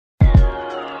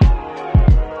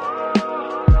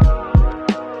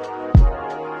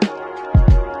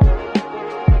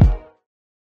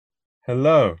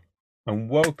Hello and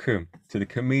welcome to the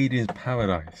Comedian's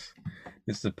Paradise.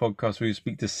 This is a podcast where we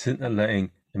speak to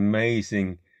scintillating,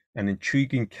 amazing, and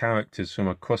intriguing characters from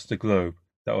across the globe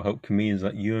that will help comedians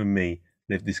like you and me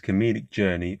live this comedic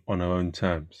journey on our own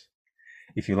terms.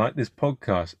 If you like this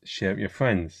podcast, share it with your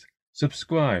friends,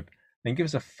 subscribe, and give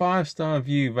us a 5-star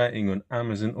review rating on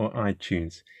Amazon or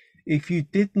iTunes. If you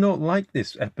did not like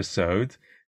this episode,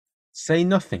 say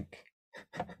nothing.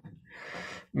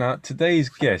 Now, today's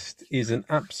guest is an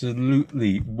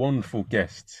absolutely wonderful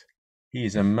guest. He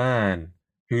is a man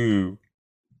who,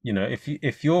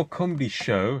 if your comedy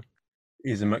show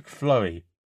is a McFlurry,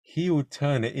 he will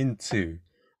turn it into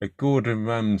a Gordon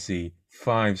Ramsay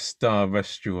 5-star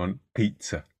restaurant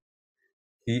pizza.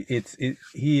 He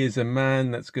is a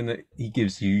man he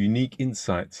gives you unique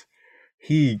insights.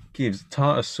 He gives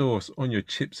tartar sauce on your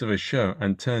chips of a show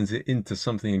and turns it into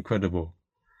something incredible.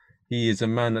 He is a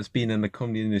man that's been in the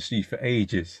comedy industry for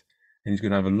ages, and he's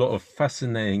going to have a lot of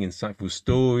fascinating, insightful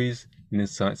stories and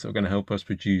insights that are going to help us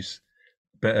produce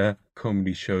better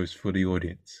comedy shows for the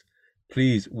audience.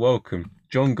 Please welcome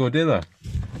John Gordilla.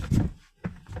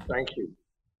 Thank you.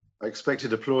 I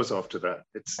expected applause after that.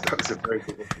 That's a very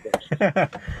good introduction.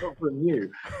 Not from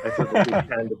you. I thought that was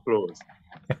canned applause.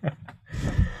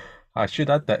 I should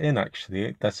add that in,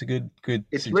 actually. That's a good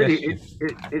It's suggestion. really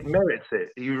it merits it.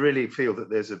 You really feel that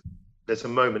there's a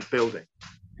moment building.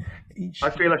 I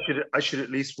feel I should at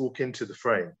least walk into the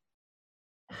frame.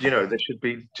 There should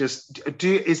be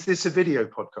is this a video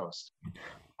podcast?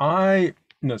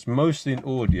 It's mostly in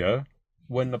audio.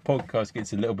 When the podcast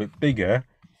gets a little bit bigger,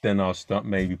 then I'll start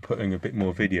maybe putting a bit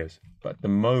more videos. But at the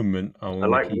moment, I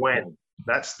like when.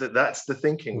 That's the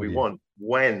thinking we want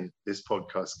when this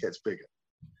podcast gets bigger.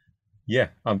 Yeah,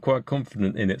 I'm quite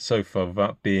confident in it so far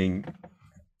without being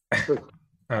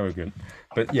arrogant.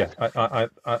 But yeah,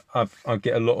 I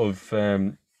get a lot of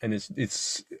and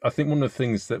it's I think one of the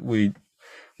things that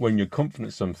when you're confident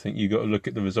in something, you got to look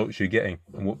at the results you're getting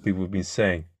and what people have been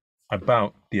saying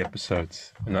about the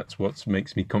episodes, and that's what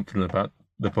makes me confident about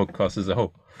the podcast as a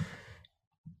whole.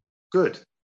 Good.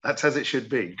 That's as it should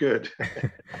be. Good.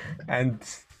 And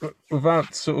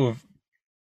without sort of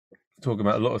talking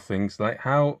about a lot of things, like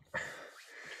how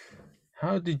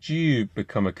did you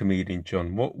become a comedian,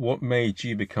 John? What made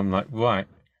you become like, right,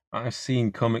 I've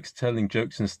seen comics telling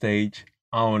jokes on stage,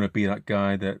 I want to be that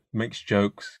guy that makes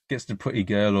jokes, gets the pretty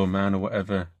girl or man or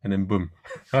whatever, and then boom.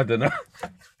 I don't know.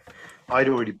 I'd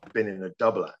already been in a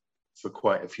double act for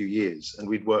quite a few years, and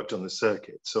we'd worked on the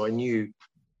circuit, so I knew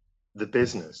the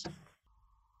business.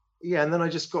 Yeah, and then I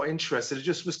just got interested. I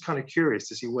just was kind of curious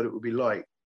to see what it would be like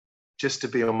just to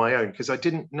be on my own, because I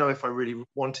didn't know if I really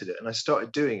wanted it. And I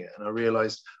started doing it, and I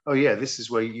realized, oh yeah, this is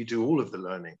where you do all of the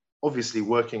learning. Obviously,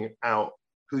 working out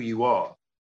who you are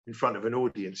in front of an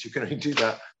audience, you can only do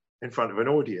that in front of an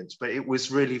audience. But it was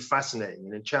really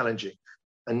fascinating and challenging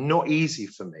and not easy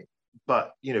for me.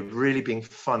 But, really being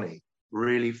funny,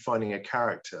 really finding a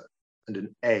character and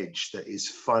an edge that is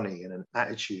funny and an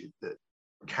attitude that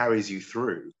carries you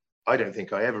through. I don't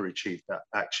think I ever achieved that,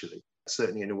 actually,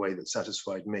 certainly in a way that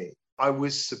satisfied me. I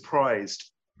was surprised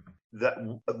that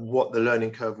what the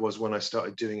learning curve was when I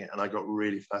started doing it, and I got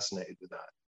really fascinated with that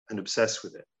and obsessed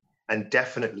with it, and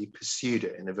definitely pursued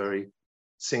it in a very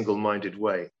single-minded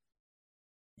way.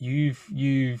 You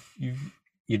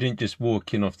didn't just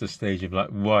walk in off the stage of like,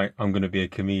 right, I'm going to be a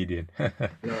comedian. No,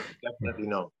 definitely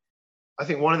not. I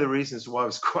think one of the reasons why I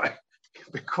was quite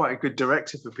a good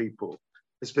director for people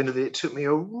has been that it took me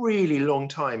a really long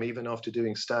time, even after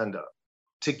doing stand-up,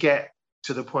 to get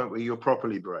to the point where you're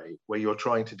properly brave, where you're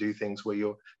trying to do things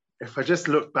if I just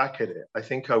look back at it, I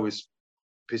think I was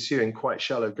pursuing quite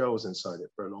shallow goals inside it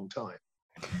for a long time.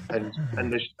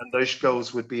 And those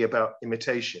goals would be about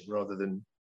imitation rather than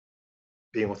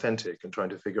being authentic and trying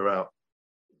to figure out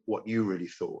what you really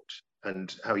thought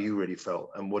and how you really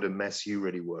felt and what a mess you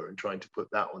really were, and trying to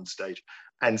put that on stage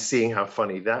and seeing how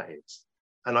funny that is.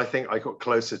 And I think I got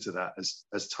closer to that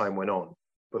as time went on,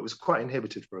 but was quite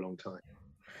inhibited for a long time.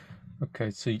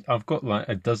 Okay, so I've got like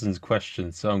a dozen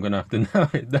questions, so I'm going to have to know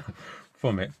it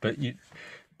from it. But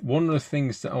one of the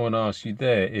things that I want to ask you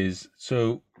there is,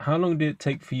 so how long did it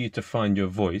take for you to find your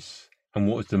voice, and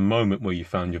what was the moment where you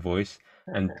found your voice?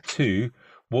 And two,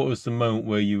 what was the moment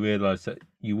where you realized that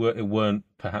you weren't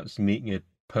perhaps meeting a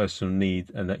personal need,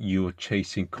 and that you were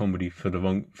chasing comedy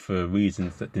for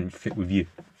reasons that didn't fit with you?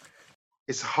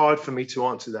 It's hard for me to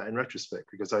answer that in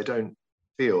retrospect, because I don't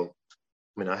feel,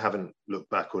 I haven't looked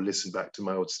back or listened back to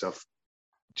my old stuff.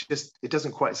 It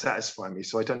doesn't quite satisfy me.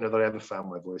 So I don't know that I ever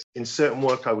found my voice. In certain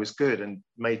work, I was good and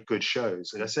made good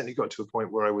shows. And I certainly got to a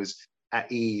point where I was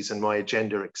at ease and my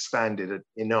agenda expanded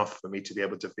enough for me to be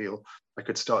able to feel I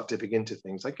could start dipping into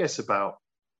things. I guess about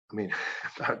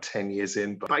 10 years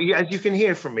in. But yeah, as you can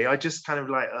hear from me, I just kind of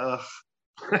like,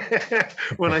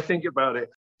 when I think about it,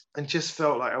 and just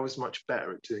felt like I was much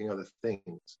better at doing other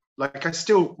things. Like I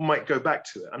still might go back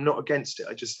to it. I'm not against it.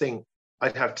 I just think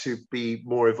I'd have to be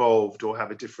more evolved or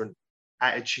have a different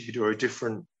attitude or a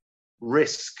different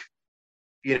risk,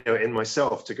 in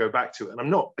myself to go back to it. And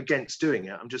I'm not against doing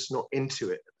it. I'm just not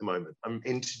into it at the moment. I'm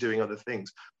into doing other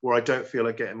things where I don't feel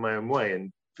I get in my own way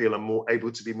and feel I'm more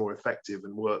able to be more effective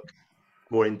and work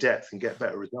more in depth and get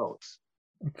better results.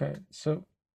 Okay, so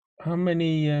how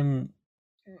many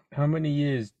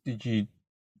years did you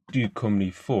do comedy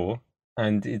for?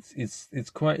 And it's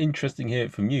quite interesting hearing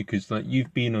it from you because like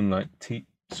you've been on like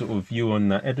sort of you on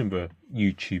that Edinburgh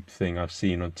YouTube thing I've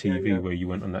seen on TV where you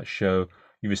went on that show.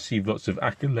 You received lots of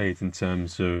accolades in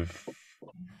terms of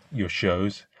your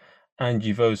shows, and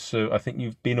you've also I think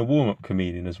you've been a warm-up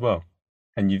comedian as well.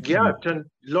 And I've done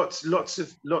lots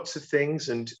of things,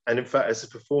 and in fact, as a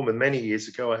performer many years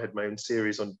ago, I had my own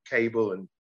series on cable. And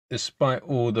despite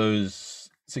all those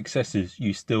successes,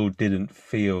 you still didn't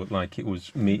feel like it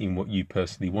was meeting what you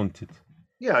personally wanted.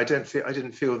 Yeah, I didn't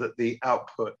feel that the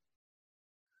output.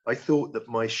 I thought that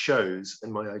my shows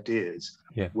and my ideas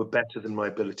were better than my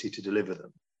ability to deliver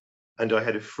them, and I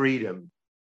had a freedom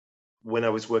when I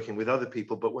was working with other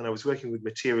people, but when I was working with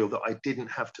material that I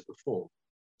didn't have to perform.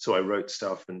 So I wrote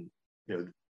stuff and wrote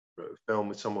a film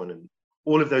with someone, and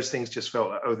all of those things just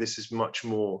felt like, oh, this is much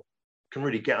more, can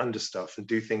really get under stuff and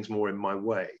do things more in my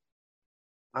way.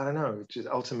 I don't know.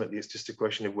 Ultimately, it's just a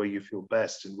question of where you feel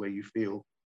best and where you feel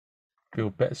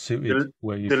better suited,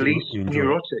 where you the feel least you enjoy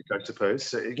neurotic, I suppose.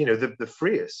 So, the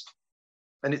freest.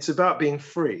 And it's about being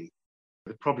free.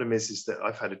 The problem is that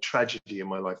I've had a tragedy in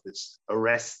my life that's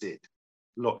arrested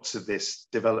lots of this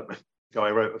development. I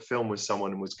wrote a film with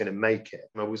someone and was going to make it.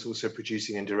 I was also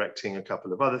producing and directing a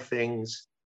couple of other things,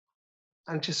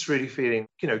 and just really feeling,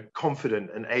 confident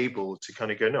and able to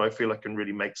kind of go, no, I feel I can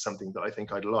really make something that I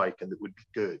think I'd like and that would be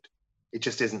good. It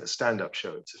just isn't a stand-up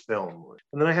show, it's a film.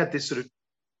 And then I had this sort of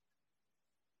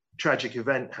tragic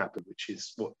event happen, which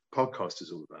is what the podcast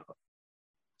is all about.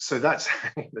 So that's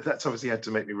obviously had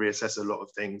to make me reassess a lot of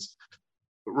things.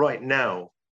 But right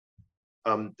now,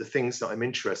 the things that I'm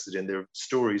interested in, they're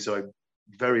stories I'm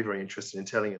very, very interested in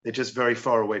telling. They're just very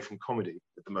far away from comedy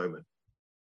at the moment.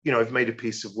 I've made a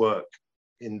piece of work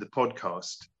in the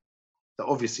podcast that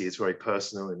obviously is very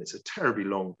personal, and it's a terribly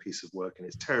long piece of work, and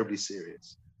it's terribly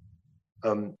serious.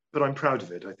 But I'm proud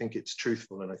of it. I think it's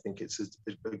truthful, and I think it's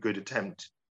a good attempt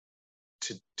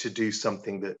to do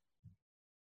something that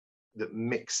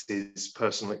mixes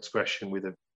personal expression with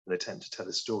an attempt to tell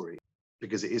a story,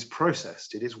 because it is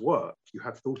processed, it is work. You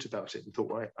have thought about it and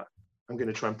thought, right, I'm going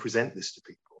to try and present this to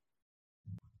people.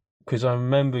 Because I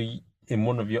remember in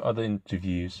one of your other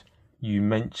interviews, you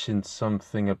mentioned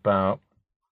something about,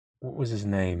 what was his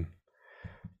name?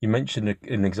 You mentioned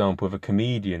an example of a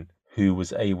comedian who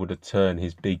was able to turn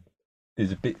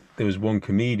there was one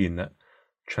comedian that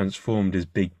transformed his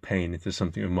big pain into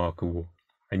something remarkable.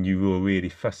 And you were really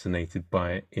fascinated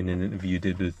by it in an interview you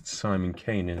did with Simon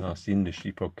Kane in Ask the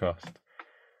Industry podcast.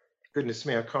 Goodness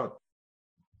me, I can't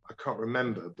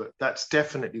remember, but that's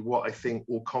definitely what I think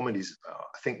all comedy's about.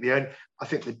 I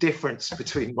think the difference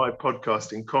between my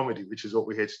podcast and comedy, which is what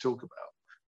we're here to talk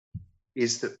about,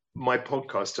 is that my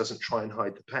podcast doesn't try and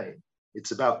hide the pain.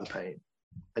 It's about the pain.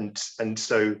 And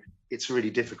so it's really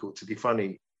difficult to be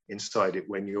funny inside it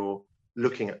when you're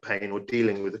looking at pain or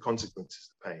dealing with the consequences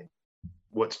of pain.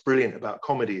 What's brilliant about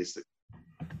comedy is that,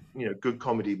 good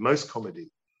comedy, most comedy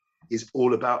is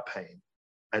all about pain,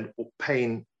 and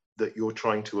pain that you're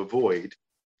trying to avoid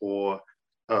or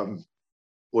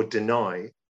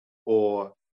deny,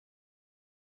 or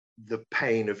the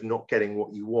pain of not getting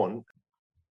what you want,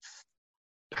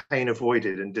 pain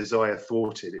avoided and desire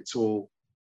thwarted.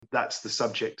 That's the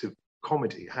subject of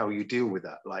comedy, how you deal with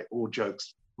that. Like, all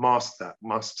jokes mask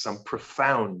some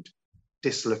profound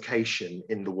dislocation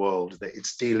in the world that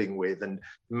it's dealing with and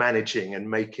managing and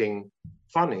making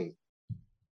funny.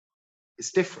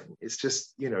 It's different. It's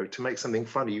just, to make something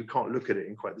funny, you can't look at it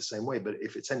in quite the same way, but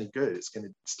if it's any good, it's going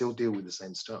to still deal with the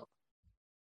same stuff.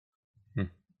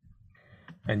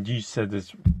 And you said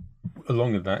this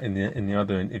along with that in the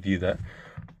other interview that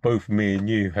both me and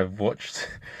you have watched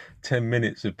 10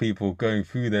 minutes of people going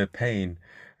through their pain,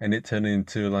 and it turned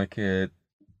into like a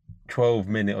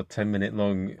 12-minute or 10-minute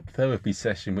long therapy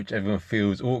session, which everyone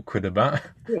feels awkward about.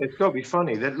 Yeah, it's got to be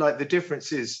funny. That, like, the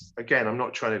difference is, again, I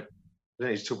don't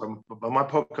need to talk about, but my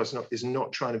podcast is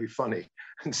not trying to be funny,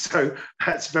 and so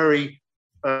that's very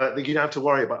You don't have to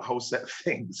worry about a whole set of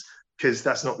things because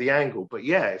that's not the angle. But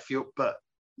yeah, but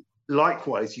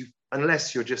likewise,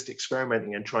 unless you're just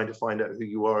experimenting and trying to find out who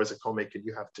you are as a comic, and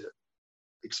you have to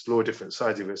explore different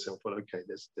sides of yourself. Well, okay,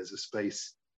 there's a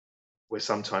space where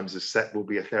sometimes a set will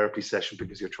be a therapy session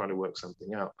because you're trying to work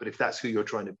something out. But if that's who you're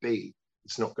trying to be,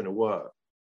 it's not going to work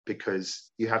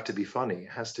because you have to be funny.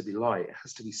 It has to be light. It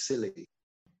has to be silly.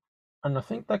 And I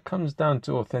think that comes down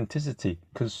to authenticity,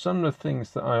 because some of the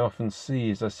things that I often see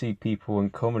is I see people in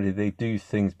comedy, they do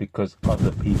things because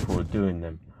other people are doing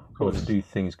them, Of or they course. do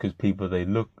things because people they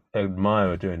admire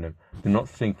are doing them. They're not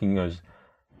thinking as,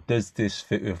 does this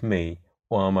fit with me,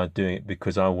 or am I doing it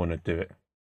because I want to do it?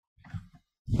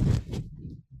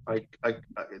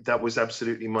 That was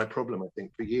absolutely my problem, I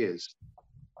think, for years.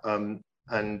 And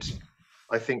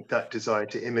I think that desire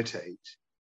to imitate,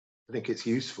 I think it's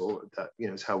useful. That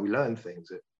it's how we learn things.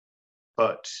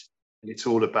 But it's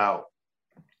all about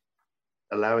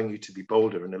allowing you to be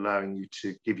bolder and allowing you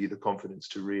to give you the confidence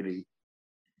to really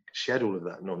shed all of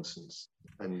that nonsense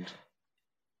and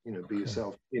be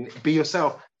yourself. Be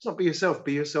yourself. It's not be yourself.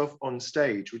 Be yourself on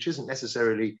stage, which isn't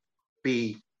necessarily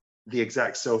be the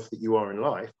exact self that you are in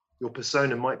life. Your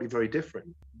persona might be very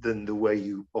different than the way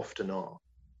you often are,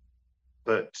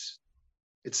 but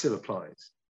it still applies.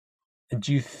 And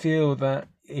do you feel that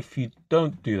if you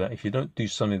don't do that, if you don't do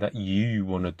something that you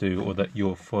want to do or that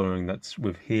you're following that's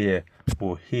with here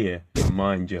or here, your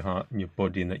mind, your heart, and your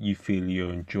body, and that you feel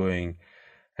you're enjoying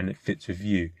and it fits with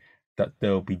you, that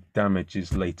there'll be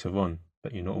damages later on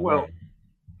that you're not aware Well,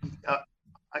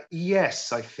 of?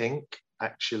 yes, I think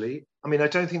actually. I mean, I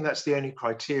don't think that's the only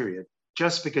criteria.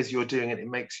 Just because you're doing it, it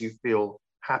makes you feel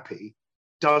happy,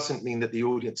 doesn't mean that the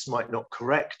audience might not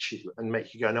correct you and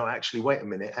make you go, no, actually, wait a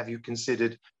minute. Have you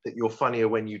considered that you're funnier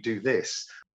when you do this?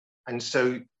 And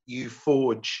so you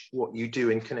forge what you do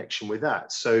in connection with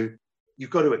that. So you've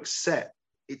got to accept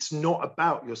it's not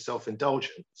about your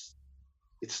self-indulgence.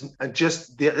 It's and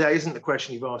just that isn't the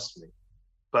question you've asked me,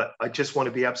 but I just want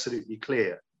to be absolutely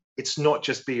clear. It's not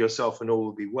just be yourself and all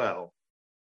will be well.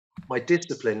 My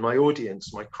discipline, my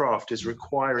audience, my craft is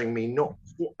requiring me not,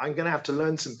 I'm going to have to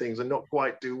learn some things and not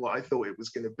quite do what I thought it was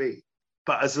going to be.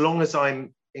 But as long as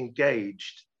I'm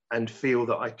engaged and feel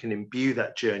that I can imbue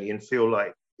that journey and feel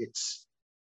like it's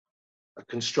a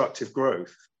constructive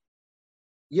growth,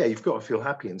 yeah, you've got to feel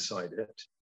happy inside it.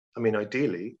 I mean,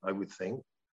 ideally, I would think.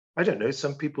 I don't know,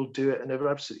 some people do it and they're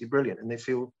absolutely brilliant and they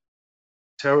feel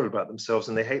terrible about themselves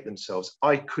and they hate themselves.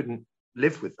 I couldn't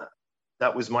live with that.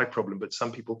 That was my problem, but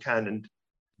some people can, and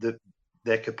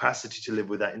their capacity to live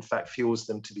with that, in fact, fuels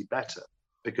them to be better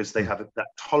because they have that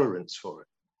tolerance for it.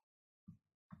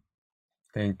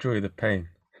 They enjoy the pain.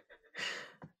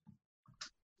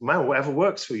 Man, whatever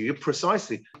works for you,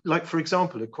 precisely. Like, for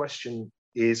example, a question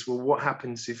is, well, what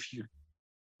happens if you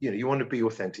want to be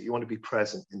authentic, you want to be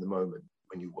present in the moment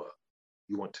when you work,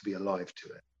 you want to be alive to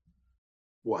it.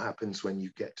 What happens when you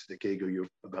get to the gig or you're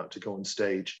about to go on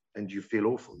stage and you feel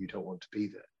awful, you don't want to be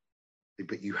there,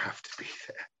 but you have to be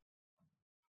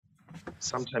there?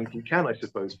 Sometimes you can, I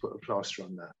suppose, put a plaster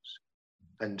on that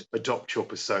and adopt your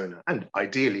persona. And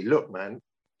ideally, look, man,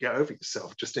 get over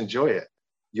yourself, just enjoy it.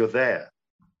 You're there.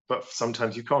 But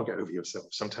sometimes you can't get over yourself.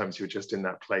 Sometimes you're just in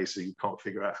that place or you can't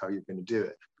figure out how you're going to do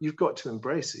it. You've got to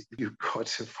embrace it. You've got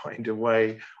to find a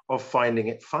way of finding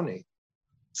it funny.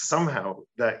 Somehow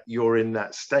that you're in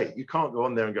that state. You can't go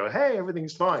on there and go, hey,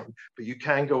 everything's fine. But you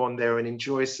can go on there and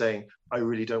enjoy saying, I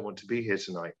really don't want to be here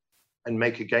tonight, and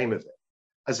make a game of it.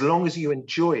 As long as you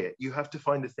enjoy it, you have to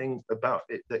find the thing about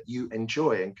it that you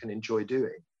enjoy and can enjoy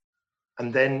doing.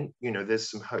 And then,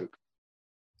 there's some hope.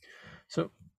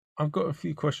 So I've got a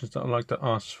few questions that I'd like to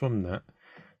ask from that.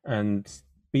 And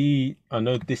I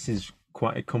know this is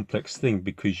quite a complex thing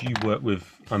because you work with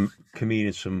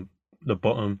comedians from the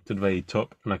bottom to the very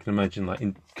top, and I can imagine like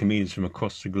comedians from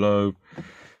across the globe,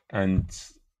 and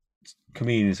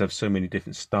comedians have so many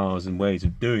different styles and ways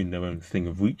of doing their own thing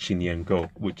of reaching the end goal,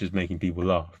 which is making people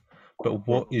laugh. But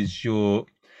what is you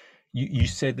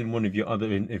said in one of your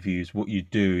other interviews, what you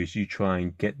do is you try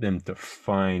and get them to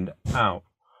find out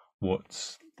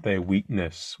what's their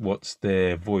weakness, what's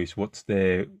their voice, what's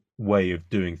their way of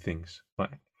doing things,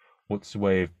 like what's the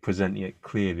way of presenting it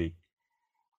clearly.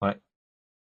 Like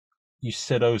you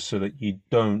said also that you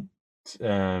don't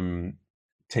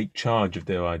take charge of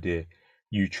their idea,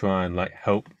 you try and like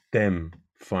help them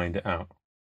find it out.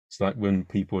 It's like when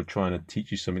people are trying to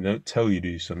teach you something, they don't tell you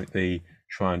to do something, they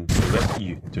try and direct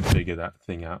you to figure that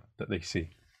thing out that they see.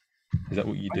 Is that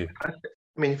what you do?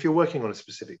 I mean, if you're working on a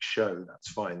specific show, that's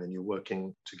fine. Then you're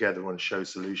working together on a show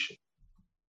solution.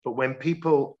 But when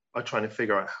people are trying to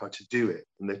figure out how to do it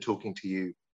and they're talking to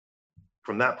you,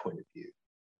 from that point of view,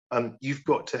 you've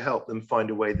got to help them find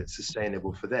a way that's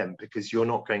sustainable for them, because you're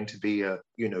not going to be a,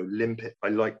 limpet. I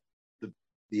like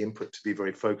the input to be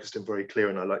very focused and very clear,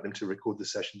 and I like them to record the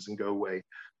sessions and go away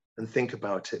and think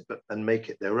about it, and make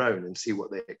it their own and see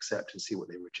what they accept and see what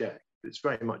they reject. But it's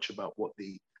very much about what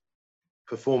the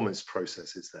performance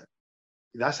process is then.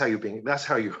 That's how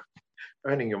you're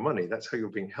earning your money. That's how you're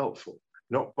being helpful,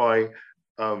 not by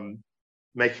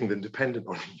making them dependent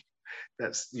on you.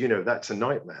 That's a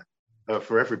nightmare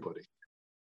for everybody.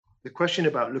 The question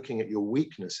about looking at your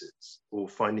weaknesses or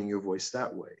finding your voice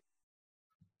that way,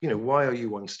 why are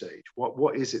you on stage?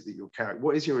 What is it that you're carrying?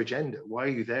 What is your agenda? Why are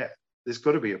you there? There's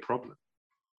got to be a problem.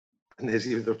 And there's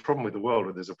either a problem with the world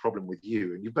or there's a problem with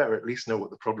you. And you better at least know what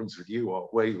the problems with you are,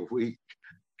 where you're weak.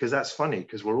 Because that's funny,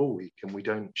 because we're all weak and we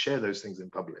don't share those things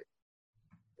in public.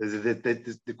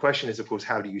 The question is, of course,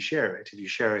 how do you share it? If you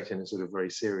share it in a sort of very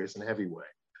serious and heavy way,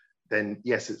 then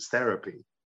yes, it's therapy.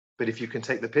 But if you can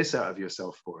take the piss out of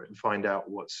yourself for it and find out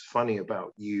what's funny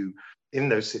about you in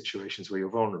those situations where you're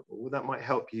vulnerable, well, that might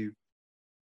help you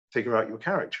figure out your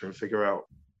character and figure out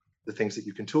the things that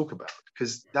you can talk about.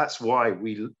 Because that's why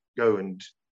we go and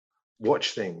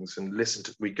watch things and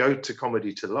we go to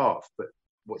comedy to laugh. But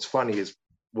what's funny is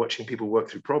watching people work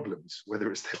through problems, whether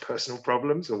it's their personal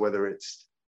problems or whether it's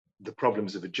the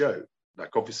problems of a joke.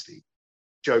 Like, obviously,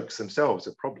 jokes themselves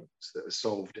are problems that are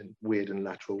solved in weird and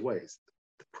lateral ways.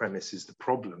 The premise is the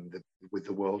problem with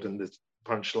the world, and the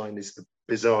punchline is the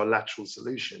bizarre lateral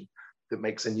solution that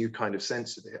makes a new kind of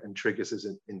sense of it and triggers us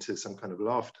into some kind of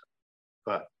laughter.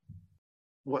 But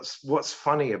what's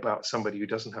funny about somebody who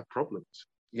doesn't have problems?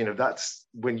 That's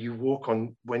when you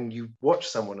watch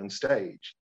someone on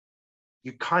stage,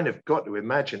 you kind of got to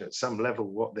imagine at some level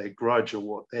what their grudge or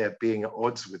what their being at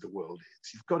odds with the world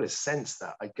is. You've got to sense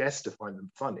that, I guess, to find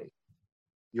them funny.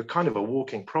 You're kind of a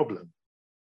walking problem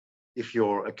if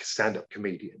you're a stand-up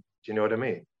comedian. Do you know what I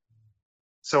mean?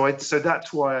 So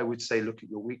that's why I would say look at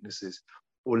your weaknesses,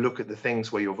 or look at the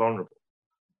things where you're vulnerable.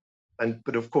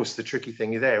 But of course, the tricky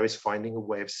thing there is finding a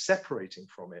way of separating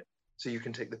from it so you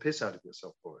can take the piss out of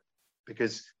yourself for it.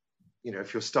 Because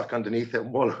if you're stuck underneath it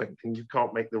and wallowing, then you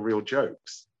can't make the real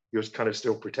jokes. You're kind of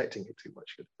still protecting it too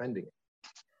much. You're defending it.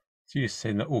 So you're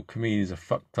saying that all comedians are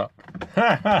fucked up?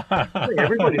 I'm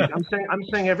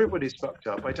saying everybody's fucked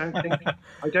up. I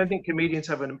don't think comedians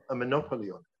have a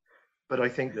monopoly on it. But I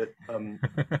think that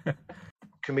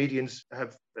comedians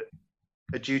have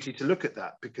a duty to look at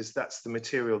that, because that's the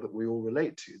material that we all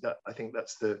relate to. I think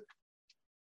that's the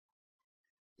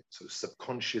sort of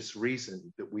subconscious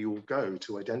reason that we all go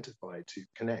to identify, to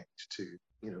connect, to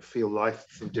feel life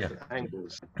from different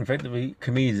angles. Effectively,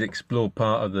 comedians explore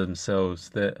part of themselves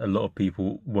that a lot of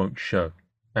people won't show,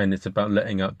 and it's about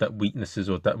letting out that weaknesses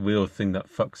or that real thing that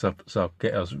fucks us up,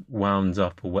 get us wound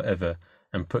up or whatever,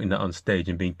 and putting that on stage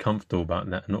and being comfortable about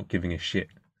that and not giving a shit.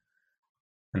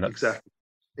 And that's...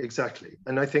 Exactly.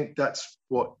 And I think that's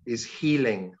what is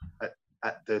healing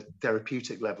at the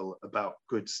therapeutic level about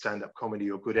good stand-up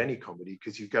comedy or good any comedy,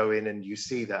 because you go in and you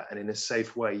see that, and in a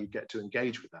safe way you get to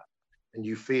engage with that, and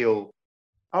you feel,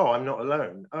 oh, I'm not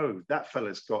alone. Oh, that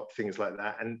fella's got things like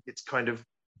that, and it's kind of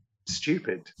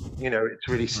stupid. It's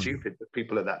really stupid that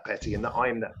people are that petty and that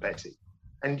I'm that petty,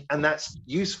 and that's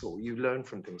useful. You learn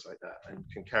from things like that and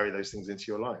can carry those things into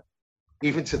your life,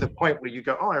 even to the point where you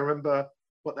go, oh, I remember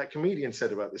what that comedian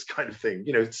said about this kind of thing.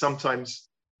 Sometimes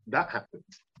that happens.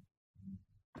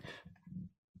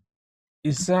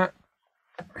 Is that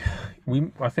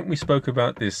I think we spoke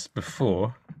about this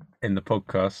before in the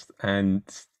podcast, and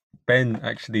Ben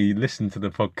actually listened to the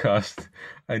podcast,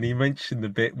 and he mentioned the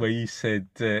bit where you said,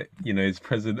 it's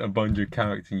President Abonjo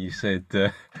character, and you said,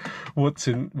 what's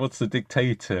the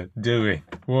dictator doing?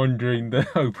 Wandering the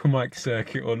open mic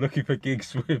circuit or looking for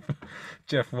gigs with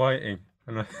Jeff Whiting?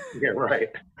 Yeah, right.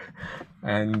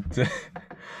 And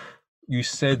you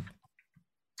said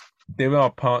there are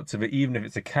parts of it, even if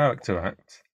it's a character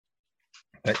act,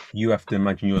 that you have to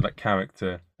imagine you're that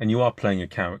character and you are playing a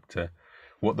character,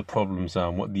 what the problems are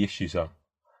and what the issues are.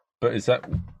 But is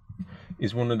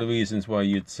one of the reasons why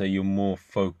you'd say you're more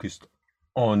focused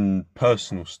on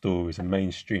personal stories and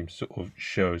mainstream sort of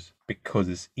shows, because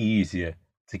it's easier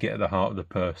to get at the heart of the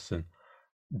person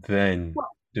than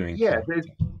doing character?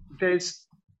 There's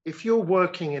if you're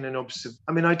working in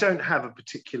I don't have a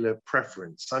particular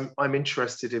preference. I'm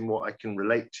interested in what I can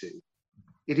relate to.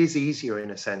 It is easier in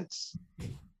a sense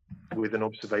with an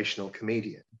observational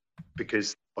comedian,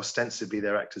 because ostensibly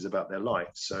their act is about their life.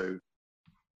 So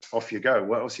off you go.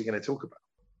 What else are you going to talk about?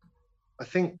 I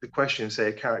think the question, say,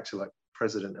 a character like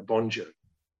President Abonjo,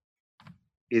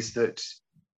 is that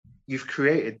you've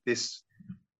created this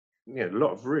a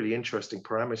lot of really interesting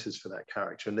parameters for that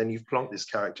character, and then you've plonked this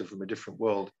character from a different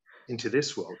world into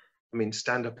this world. I mean,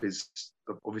 stand-up is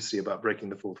obviously about breaking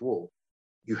the fourth wall.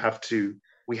 We have to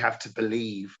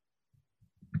believe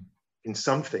in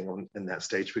something in that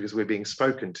stage because we're being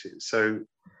spoken to. So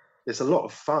there's a lot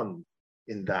of fun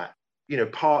in that.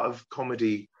 Part of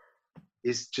comedy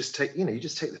is just you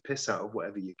just take the piss out of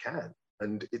whatever you can,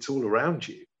 and it's all around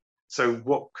you. So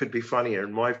what could be funnier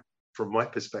from my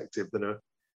perspective than a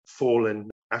fallen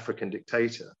African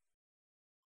dictator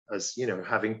as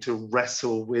having to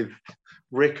wrestle with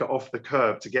Rick off the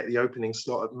curb to get the opening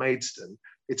slot at Maidstone?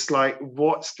 It's like,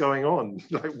 what's going on?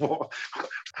 Like, what?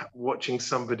 Watching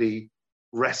somebody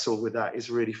wrestle with that is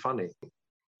really funny.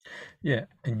 Yeah,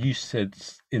 and you said,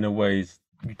 in a way,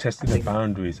 you tested the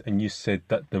boundaries, and you said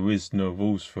that there is no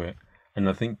rules for it. And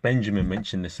I think Benjamin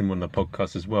mentioned this in one of the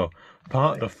podcasts as well.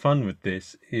 Part of the fun with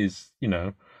this is,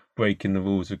 breaking the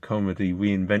rules of comedy,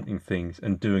 reinventing things,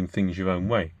 and doing things your own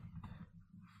way.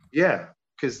 Yeah,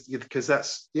 because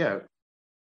that's,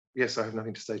 yes, I have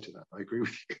nothing to say to that. I agree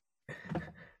with you.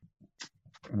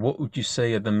 What would you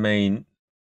say are the main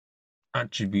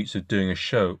attributes of doing a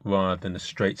show rather than a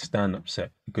straight stand-up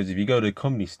set? Because if you go to a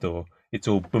comedy store, it's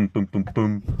all boom, boom, boom,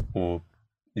 boom, or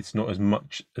it's not as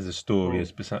much as a story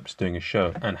as perhaps doing a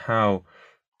show. And how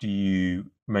do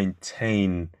you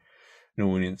maintain an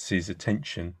audience's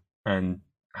attention, and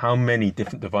how many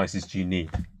different devices do you need?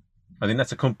 I think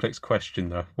that's a complex question,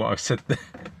 though, what I've said there.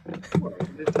 Well,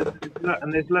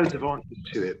 there's loads of answers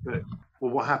to it, but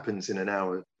what happens in an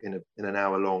hour in an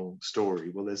hour long story?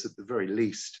 Well, there's at the very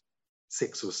least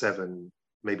 6 or 7,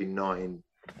 maybe 9,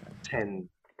 10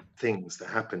 things that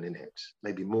happen in it,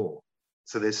 maybe more.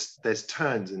 So there's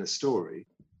turns in a story,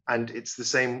 and it's the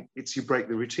same. It's you break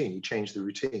the routine, you change the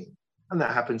routine, and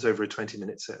that happens over a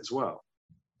 20-minute set as well.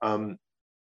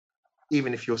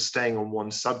 Even if you're staying on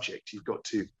one subject, you've got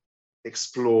to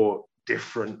explore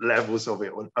different levels of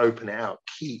it and open it out,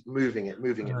 keep moving it.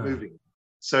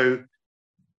 So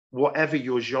whatever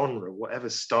your genre, whatever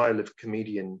style of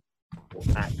comedian or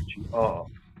act you are,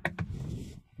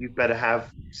 you better have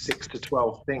 6 to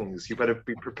 12 things. You better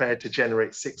be prepared to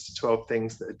generate 6 to 12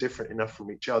 things that are different enough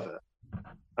from each other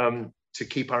to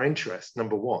keep our interest,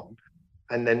 number one.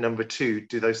 And then number two,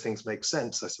 do those things make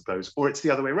sense, I suppose? Or it's the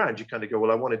other way around. You kind of go,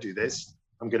 well, I want to do this.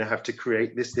 I'm going to have to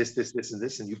create this, and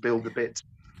this. And you build the bit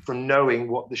from knowing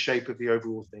what the shape of the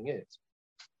overall thing is.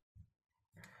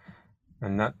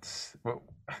 And that's, well,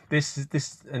 this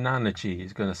analogy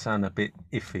is going to sound a bit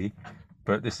iffy,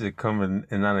 but this is a common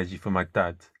analogy for my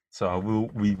dad. So I will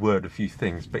reword a few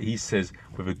things. But he says,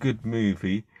 with a good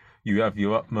movie, you have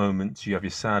your up moments, you have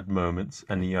your sad moments,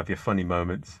 and then you have your funny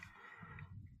moments.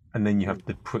 And then you have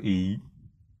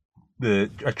the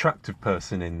attractive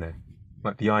person in there,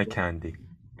 like the eye candy.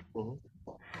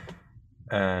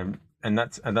 And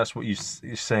that's what you're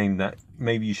saying, that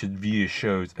maybe you should view your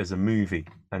shows as a movie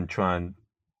and try and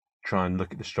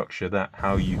look at the structure of that,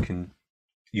 how you can,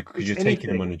 because you're taking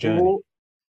them on a journey.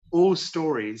 All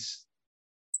stories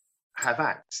have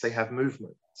acts, they have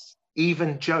movements.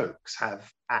 Even jokes have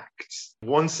acts.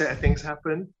 One set of things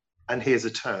happen, and here's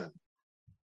a turn.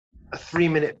 A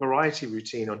 3-minute variety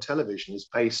routine on television is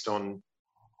based on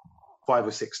 5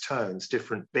 or 6 turns,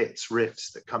 different bits,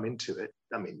 riffs that come into it.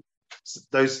 I mean,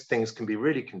 those things can be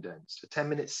really condensed. A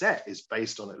 10-minute set is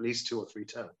based on at least 2 or 3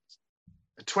 turns.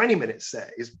 A 20-minute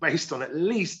set is based on at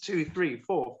least 2, 3,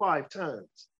 4, 5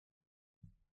 turns.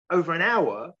 Over an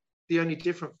hour, the only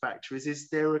different factor is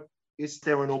there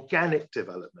an organic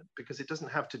development? Because it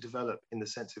doesn't have to develop in the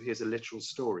sense of here's a literal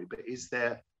story, but is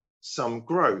there some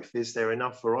growth? Is there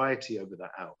enough variety over that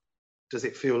hour? Does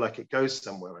it feel like it goes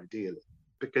somewhere ideally?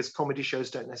 Because comedy shows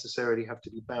don't necessarily have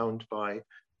to be bound by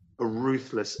a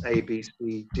ruthless A, B,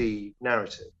 C, D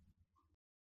narrative.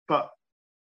 But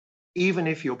even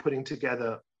if you're putting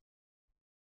together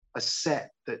a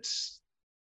set that's,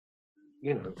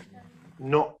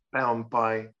 not bound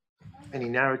by any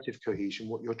narrative cohesion,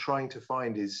 what you're trying to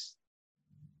find is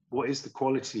what is the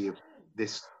quality of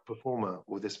this performer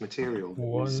or this material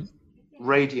that is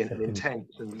radiant and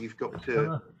intense, and you've got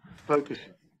to focus.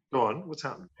 Go on, what's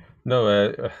happening?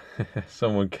 No,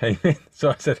 someone came in, so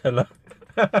I said hello.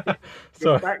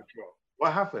 Sorry.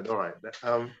 What happened? All right.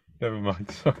 Never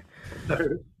mind. Sorry.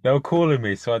 They were calling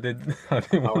me, so I didn't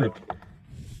want to.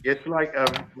 It's like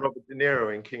Robert De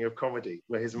Niro in King of Comedy,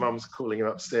 where his mum's calling him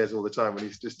upstairs all the time when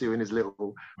he's just doing his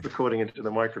little recording into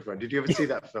the microphone. Did you ever see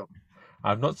that film?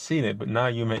 I've not seen it, but now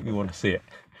you make me want to see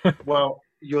it. Well,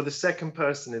 you're the second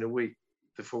person in a week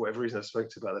that, for whatever reason, I've spoken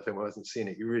to about the film who hasn't seen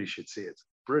it. You really should see it. It's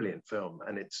a brilliant film,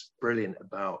 and it's brilliant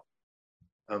about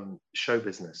show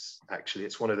business. Actually,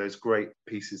 it's one of those great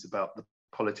pieces about the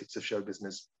politics of show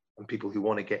business and people who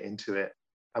want to get into it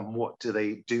and what do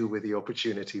they do with the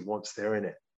opportunity once they're in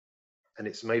it. And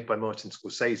it's made by Martin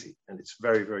Scorsese, and it's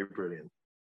very, very brilliant.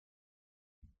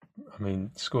 I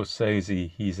mean,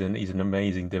 Scorsese, he's an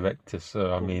amazing director.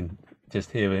 So I mean,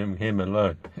 just hearing him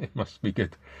alone, it must be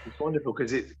good. It's wonderful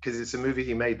because it's a movie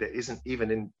he made that isn't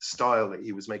even in style that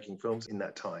he was making films in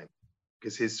that time,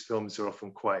 because his films are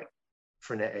often quite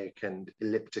frenetic and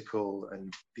elliptical,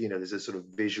 and there's a sort of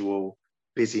visual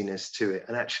busyness to it.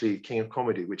 And actually, King of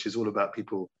Comedy, which is all about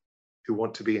people who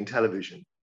want to be in television,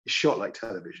 is shot like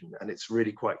television, and it's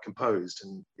really quite composed,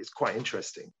 and it's quite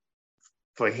interesting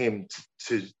for him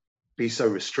to be so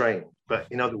restrained. But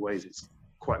in other ways, it's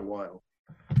quite wild.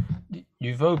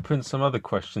 You've opened some other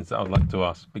questions that I'd like to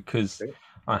ask, because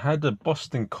I had a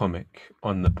Boston comic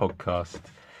on the podcast,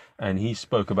 and he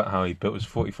spoke about how he built his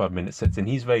 45-minute sets, and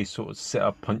he's very sort of set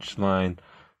up, punchline,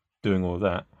 doing all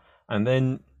that. And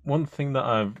then one thing that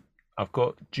I've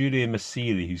got Julia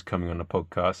Massili, who's coming on the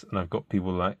podcast, and I've got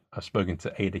people like I've spoken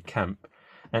to Ada Camp,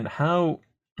 and how.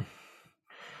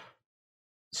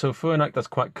 So for an act that's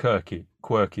quite quirky,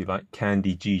 like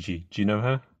Candy Gigi, do you know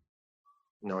her?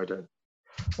 No, I don't.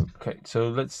 Okay, so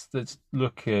let's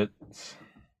look at,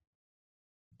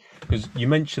 because you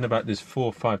mentioned about there's 4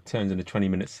 or 5 turns in a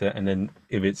 20-minute set, and then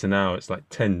if it's an hour, it's like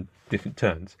 10 different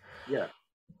turns. Yeah.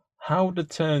 How the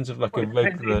turns of like a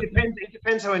regular? It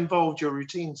depends how involved your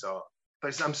routines are.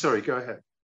 But I'm sorry, go ahead.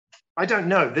 I don't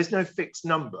know. There's no fixed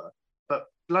number, but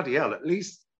bloody hell, at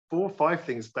least 4 or 5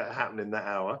 things better happen in that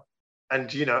hour. And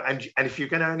and if you're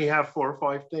going to only have 4 or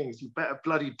 5 things, you better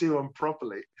bloody do them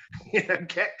properly.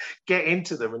 Get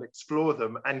into them and explore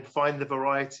them, and find the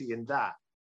variety in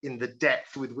the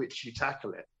depth with which you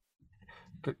tackle it.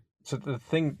 But so the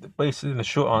thing, basically, the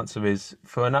short answer is,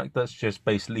 for an act that's just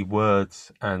basically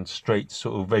words and straight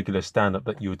sort of regular stand-up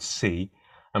that you would see,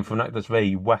 and for an act that's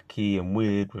very wacky and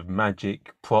weird with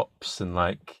magic, props, and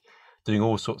like doing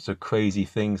all sorts of crazy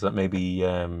things, like maybe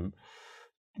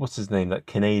what's his name, that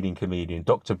Canadian comedian,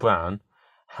 Dr. Brown,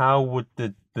 how would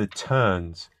the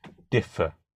turns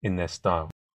differ in their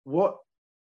style? What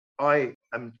I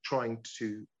am trying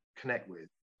to connect with,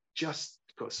 just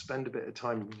got to spend a bit of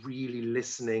time really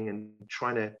listening and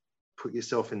trying to put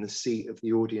yourself in the seat of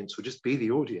the audience, or just be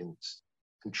the audience,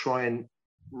 and try and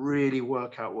really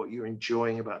work out what you're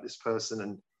enjoying about this person,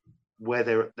 and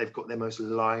where they've got their most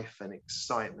life and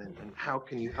excitement, and how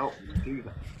can you help them do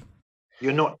that.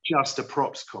 You're not just a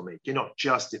props comic. You're not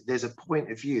just it. There's a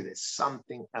point of view. There's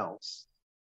something else.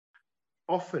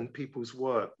 Often people's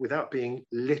work, without being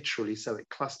literally so, it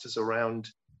clusters around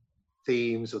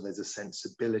themes, or there's a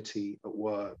sensibility at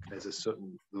work. There's a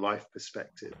certain life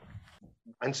perspective.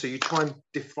 And so you try and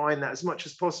define that as much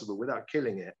as possible without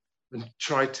killing it, and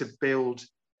try to build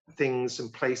things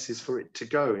and places for it to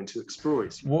go and to explore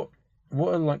it. What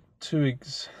are like 2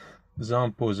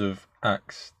 examples of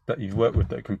acts that you've worked with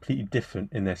that are completely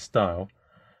different in their style,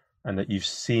 and that you've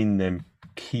seen them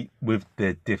keep with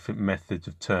their different methods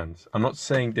of turns? I'm not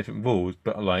saying different rules,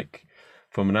 but like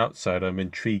from an outsider, I'm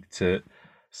intrigued to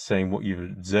saying what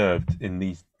you've observed in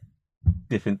these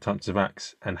different types of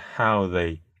acts and how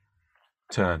they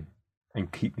turn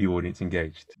and keep the audience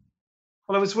engaged.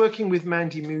 Well, I was working with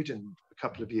Mandy Mooden a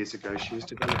couple of years ago. She was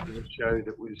developing a show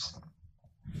that was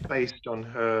based on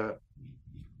her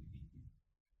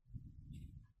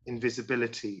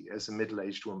invisibility as a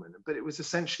middle-aged woman, but it was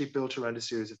essentially built around a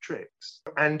series of tricks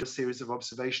and a series of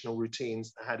observational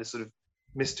routines that had a sort of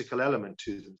mystical element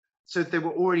to them. So there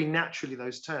were already naturally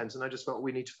those turns, and I just felt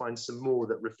we need to find some more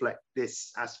that reflect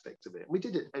this aspect of it. We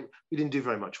did it. We didn't do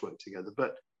very much work together,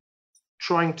 but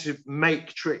trying to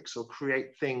make tricks or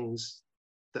create things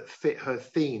that fit her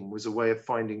theme was a way of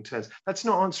finding turns. That's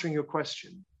not answering your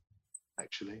question,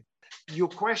 actually. Your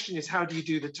question is, how do you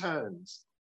do the turns?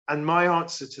 And my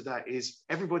answer to that is,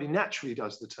 everybody naturally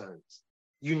does the turns.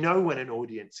 You know when an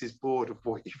audience is bored of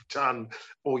what you've done,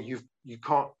 or you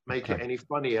can't make it any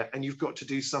funnier, and you've got to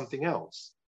do something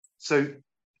else. So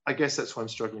I guess that's why I'm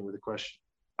struggling with the question.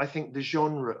 I think the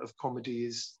genre of comedy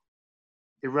is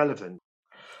irrelevant.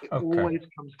 It always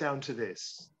comes down to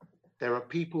this. There are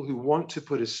people who want to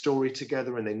put a story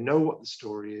together and they know what the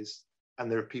story is, and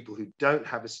there are people who don't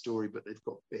have a story, but they've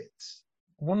got bits.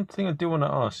 One thing I do want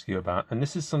to ask you about, and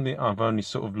this is something I've only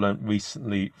sort of learned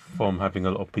recently from having a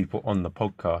lot of people on the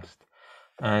podcast,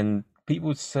 and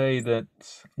people say that,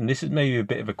 and this is maybe a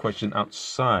bit of a question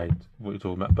outside what we're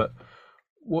talking about, but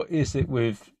what is it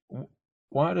with,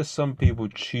 why do some people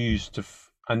choose to,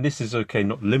 and this is okay,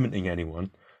 not limiting anyone,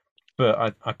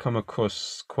 but I come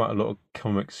across quite a lot of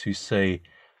comics who say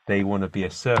they want to be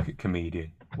a circuit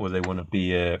comedian, or they want to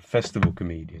be a festival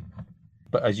comedian.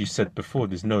 But as you said before,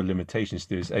 there's no limitations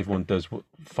to this. Everyone does what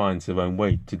finds their own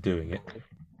way to doing it.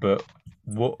 But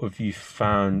what have you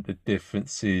found the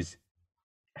differences,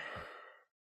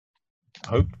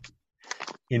 hope,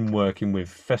 in working with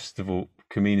festival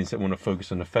comedians that want to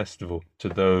focus on a festival to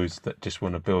those that just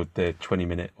want to build their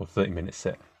 20-minute or 30-minute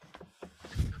set?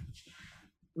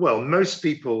 Well, most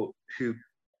people who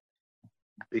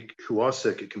are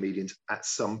circuit comedians at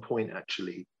some point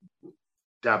actually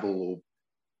dabble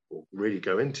or really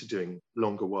go into doing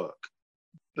longer work.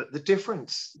 But the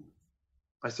difference,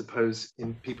 I suppose,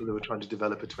 in people who are trying to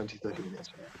develop a 20, 30 minutes,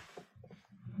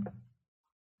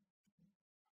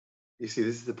 you see,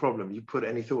 this is the problem. You put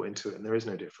any thought into it and there is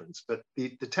no difference. But the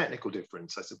technical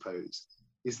difference, I suppose,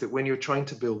 is that when you're trying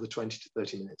to build a 20 to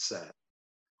 30-minute set,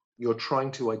 you're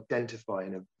trying to identify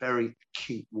in a very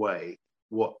acute way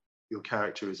what your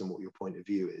character is and what your point of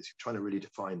view is. You're trying to really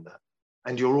define that.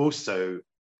 And you're also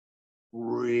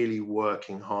really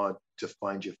working hard to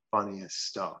find your funniest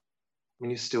stuff. I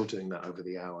mean, you're still doing that over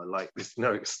the hour. Like, there's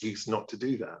no excuse not to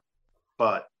do that.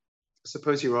 But I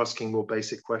suppose you're asking more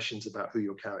basic questions about who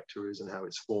your character is and how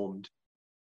it's formed.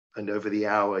 And over the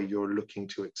hour, you're looking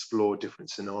to explore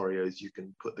different scenarios you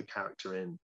can put the character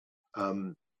in.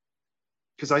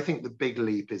 Because I think the big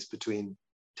leap is between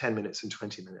 10 minutes and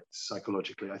 20 minutes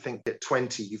psychologically. I think at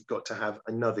 20, you've got to have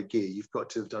another gear. You've got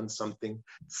to have done something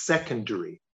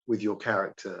secondary with your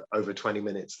character over 20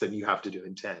 minutes than you have to do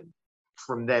in 10.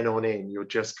 From then on in, you're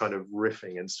just kind of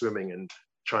riffing and swimming and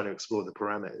trying to explore the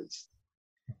parameters.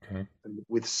 Okay. And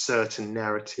with certain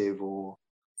narrative or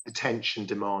attention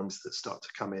demands that start to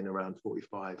come in around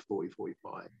 45.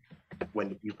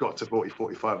 When you've got to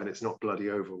 45 and it's not bloody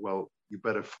over, well, you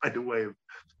better find a way of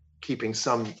keeping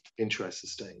some interest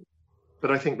sustained. But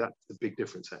I think that's the big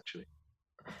difference, actually.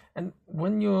 And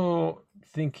when you're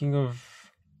thinking of,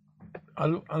 I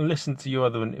listened to your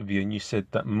other interview and you said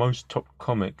that most top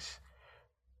comics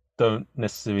don't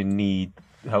necessarily need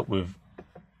help with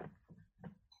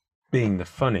being the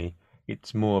funny.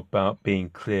 It's more about being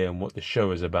clear on what the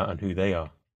show is about and who they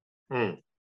are.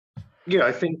 Yeah,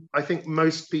 I think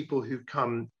most people who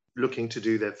come looking to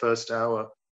do their first hour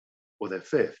or their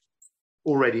fifth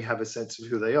already have a sense of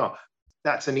who they are.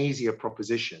 That's an easier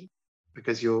proposition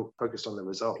because you're focused on the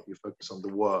result. You're focused on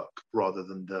the work rather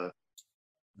than the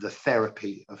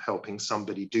therapy of helping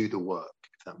somebody do the work,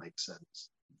 if that makes sense.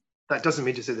 That doesn't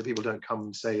mean to say that people don't come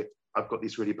and say, I've got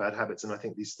these really bad habits and I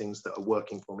think these things that are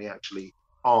working for me actually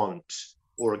aren't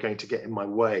or are going to get in my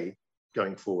way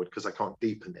going forward because I can't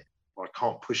deepen it or I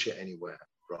can't push it anywhere,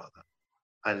 rather.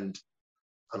 And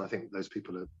I think those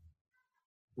people are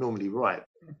normally right.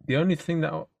 The only thing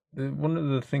that, one of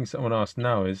the things that I want to ask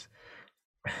now is,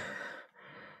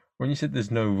 when you said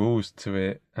there's no rules to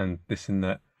it and this and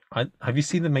that, have you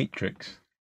seen The Matrix?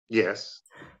 Yes.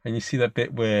 And you see that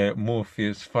bit where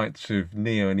Morpheus fights with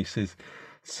Neo and he says,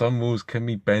 some rules can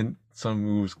be bent, some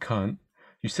rules can't.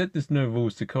 You said there's no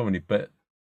rules to comedy, but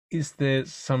is there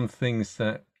some things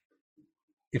that,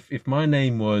 if my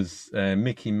name was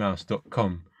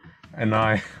mickeymouse.com and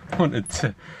I wanted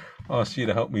to ask you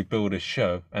to help me build a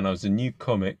show and I was a new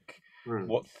comic,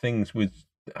 what things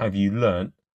have you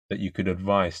learned that you could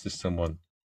advise to someone?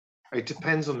 It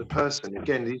depends on the person.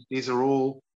 Again, these are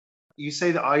all, you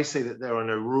say that I say that there are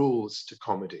no rules to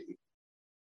comedy.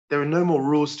 There are no more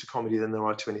rules to comedy than there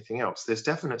are to anything else. There's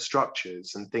definite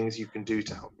structures and things you can do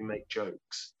to help you make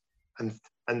jokes.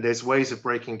 And there's ways of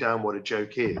breaking down what a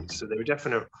joke is. So there are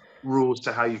definite rules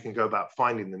to how you can go about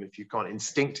finding them if you can't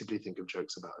instinctively think of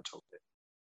jokes about a topic.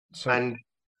 So,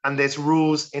 and there's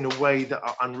rules in a way that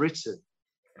are unwritten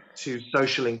to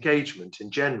social engagement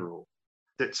in general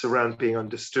that's around being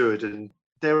understood. And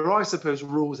there are, I suppose,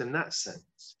 rules in that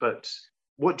sense. But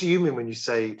what do you mean when you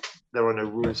say there are no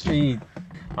rules?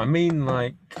 I mean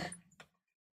like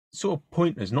sort of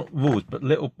pointers, not rules, but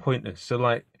little pointers. So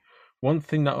like one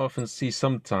thing that I often see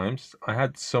sometimes, I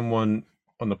had someone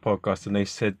on the podcast and they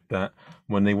said that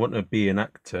when they want to be an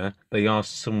actor, they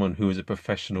asked someone who was a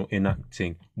professional in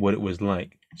acting what it was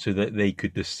like so that they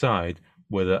could decide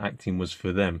whether acting was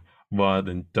for them rather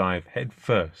than dive head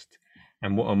first.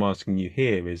 And what I'm asking you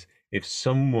here is, if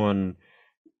someone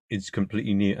is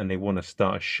completely new and they want to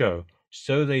start a show,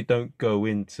 so they don't go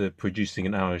into producing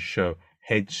an hour show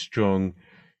headstrong,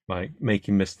 like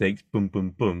making mistakes, boom, boom,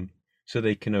 boom, so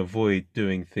they can avoid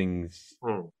doing things,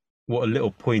 what are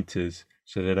little pointers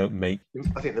so they don't make...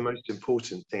 I think the most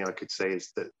important thing I could say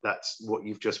is that that's what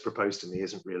you've just proposed to me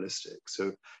isn't realistic.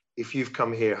 So if you've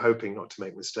come here hoping not to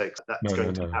make mistakes, that's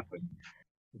going to happen.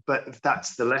 But if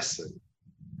that's the lesson,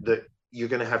 that you're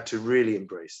going to have to really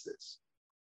embrace this,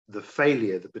 the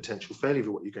failure, the potential failure of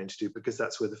what you're going to do, because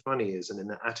that's where the funny is. And in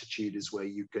that attitude is where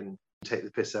you can take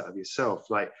the piss out of yourself.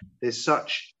 Like, there's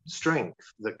such strength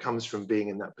that comes from being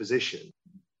in that position.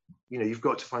 You know, you've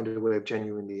got to find a way of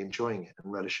genuinely enjoying it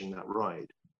and relishing that ride.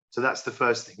 So that's the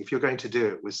first thing. If you're going to do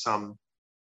it with some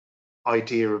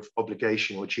idea of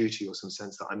obligation or duty, or some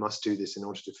sense that I must do this in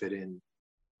order to fit in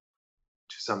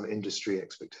to some industry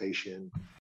expectation,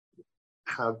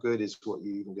 how good is what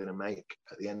you're even going to make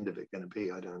at the end of it going to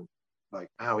be? I don't, like,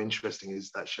 how interesting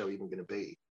is that show even going to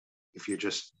be if you're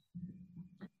just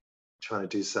trying to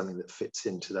do something that fits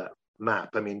into that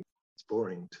map? I mean, it's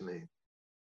boring to me.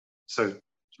 So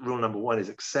rule number one is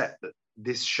accept that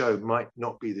this show might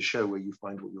not be the show where you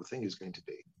find what your thing is going to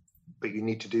be, but you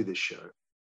need to do this show.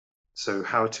 So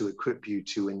how to equip you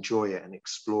to enjoy it and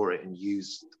explore it and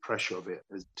use the pressure of it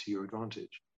as to your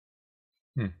advantage.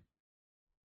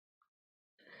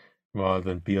 Rather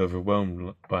than be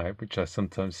overwhelmed by it, which I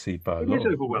sometimes see by a lot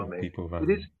of people around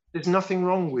me. There's nothing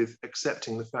wrong with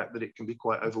accepting the fact that it can be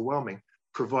quite overwhelming,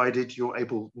 provided you're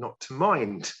able not to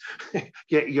mind.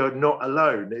 Yet you're not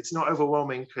alone. It's not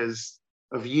overwhelming because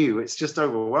of you, it's just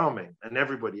overwhelming, and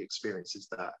everybody experiences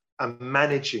that. And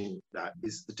managing that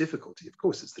is the difficulty. Of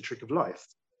course, it's the trick of life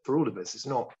for all of us. It's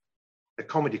not a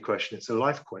comedy question, it's a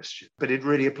life question. But it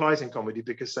really applies in comedy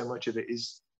because so much of it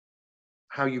is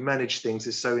how you manage things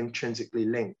is so intrinsically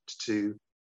linked to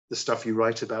the stuff you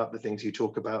write about, the things you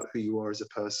talk about, who you are as a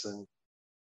person,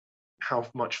 how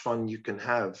much fun you can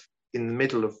have in the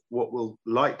middle of what will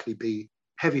likely be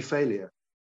heavy failure.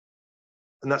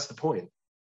 And that's the point.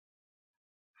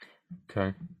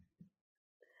 Okay.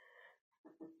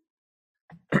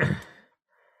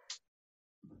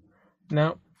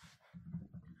 Now,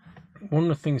 one of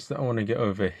the things that I want to get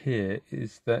over here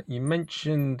is that you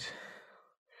mentioned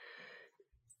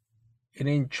an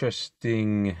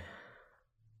interesting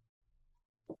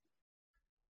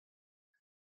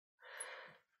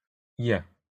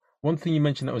one thing you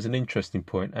mentioned that was an interesting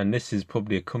point, and this is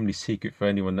probably a comedy secret for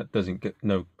anyone that doesn't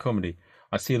know comedy.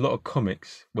 I see a lot of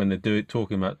comics when they're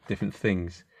talking about different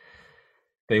things,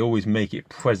 they always make it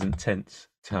present tense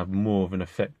to have more of an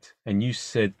effect. And you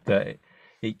said that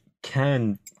it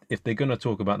can, if they're going to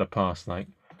talk about the past, like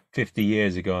 50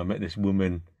 years ago I met this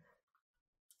woman,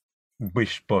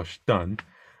 bish bosh done,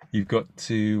 you've got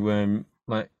to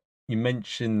like you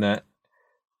mentioned that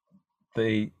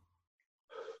they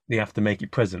have to make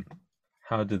it present.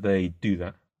 How do they do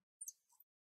that?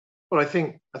 Well, I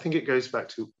think it goes back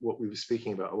to what we were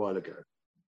speaking about a while ago,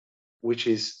 which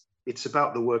is it's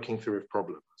about the working through of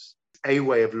problems. A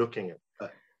way of looking at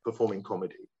performing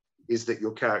comedy is that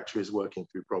your character is working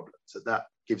through problems. So that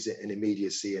gives it an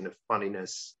immediacy and a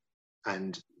funniness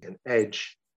and an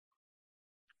edge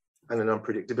and an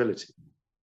unpredictability.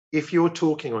 If you're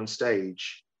talking on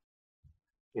stage,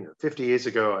 50 years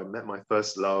ago, I met my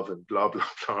first love and blah, blah,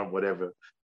 blah, and whatever.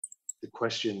 The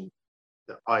question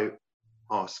that I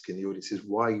ask in the audience is,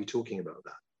 why are you talking about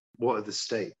that? What are the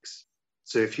stakes?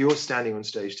 So if you're standing on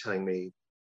stage telling me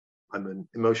I'm an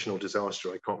emotional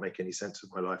disaster, I can't make any sense of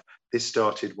my life, this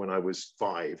started when I was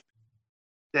 5,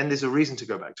 then there's a reason to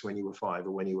go back to when you were 5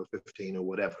 or when you were 15 or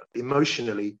whatever.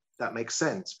 Emotionally, that makes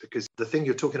sense because the thing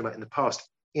you're talking about in the past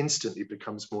instantly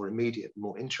becomes more immediate,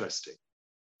 more interesting.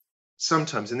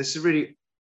 Sometimes, and this is really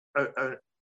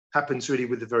happens really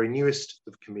with the very newest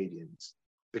of comedians,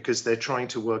 because they're trying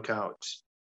to work out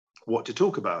what to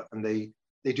talk about, and they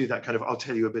do that kind of I'll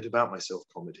tell you a bit about myself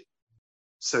comedy.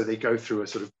 So they go through a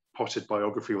sort of potted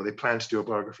biography, or they plan to do a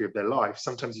biography of their life.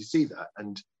 Sometimes you see that,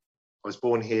 and I was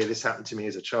born here, this happened to me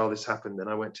as a child, this happened, then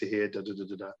I went to here, da da da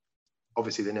da da.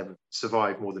 Obviously they never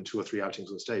survive more than 2 or 3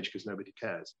 outings on stage because nobody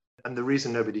cares. And the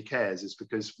reason nobody cares is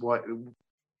because what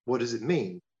does it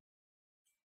mean?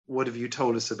 What have you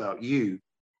told us about you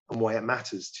and why it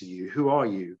matters to you? Who are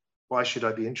you? Why should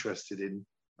I be interested in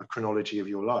a chronology of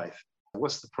your life?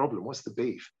 What's the problem? What's the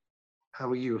beef? How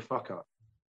are you a fuck up?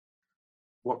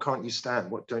 What can't you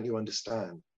stand? What don't you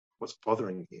understand? What's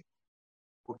bothering you?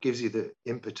 What gives you the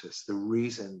impetus, the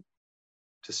reason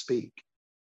to speak?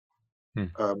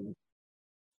 And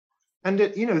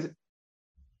that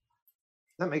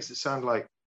makes it sound like,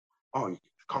 oh, the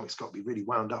comic's got to be really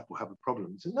wound up or have a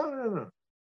problem. So, no.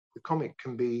 The comic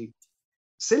can be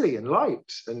silly and light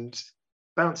and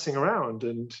bouncing around,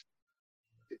 and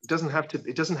it doesn't have to have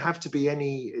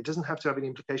any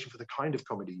implication for the kind of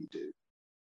comedy you do.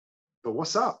 But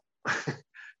what's up?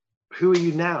 Who are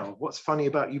you now? What's funny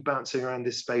about you bouncing around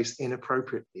this space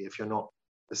inappropriately if you're not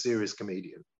a serious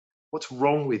comedian? What's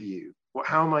wrong with you?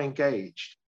 How am I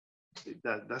engaged?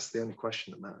 That's the only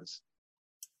question that matters.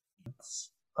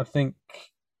 I think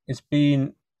it's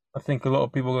been I think a lot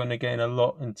of people are going to gain a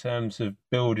lot in terms of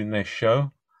building their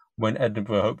show when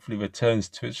Edinburgh hopefully returns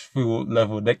to its full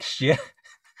level next year.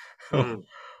 or, Mm.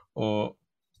 or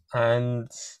and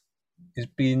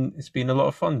it's been a lot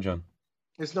of fun, John.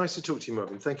 It's nice to talk to you,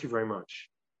 Marvin. Thank you very much.